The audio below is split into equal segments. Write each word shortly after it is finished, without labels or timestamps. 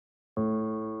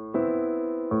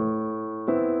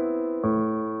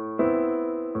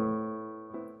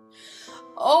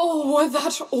were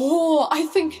that all, I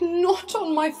think not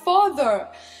on my father.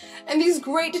 And these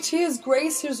great tears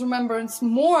grace his remembrance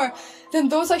more than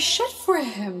those I shed for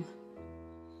him.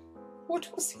 What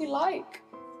was he like?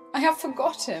 I have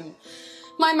forgot him.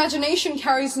 My imagination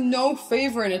carries no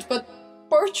favour in it, but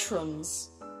Bertram's.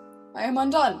 I am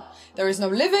undone. There is no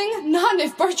living, none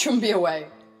if Bertram be away.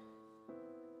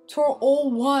 'Twere all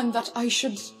one that I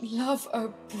should love a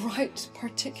bright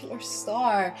particular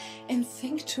star, and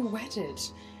think to wed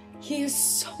it. He is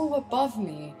so above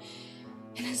me.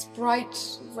 In his bright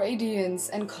radiance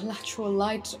and collateral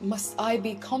light must I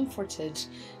be comforted,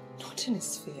 not in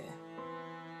his fear.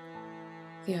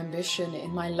 The ambition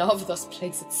in my love thus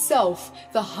plagues itself.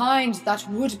 The hind that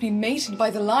would be mated by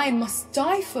the lion must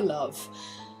die for love.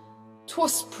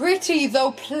 'Twas pretty,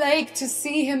 though plague, to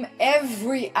see him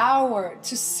every hour,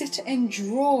 to sit and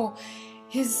draw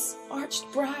his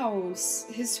arched brows,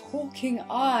 his hawking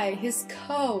eye, his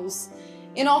curls.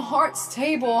 In our heart's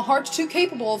table, a heart too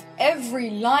capable of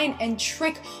every line and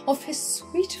trick of his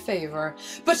sweet favour.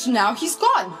 But now he's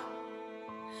gone,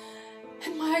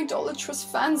 and my idolatrous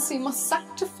fancy must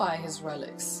sanctify his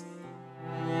relics.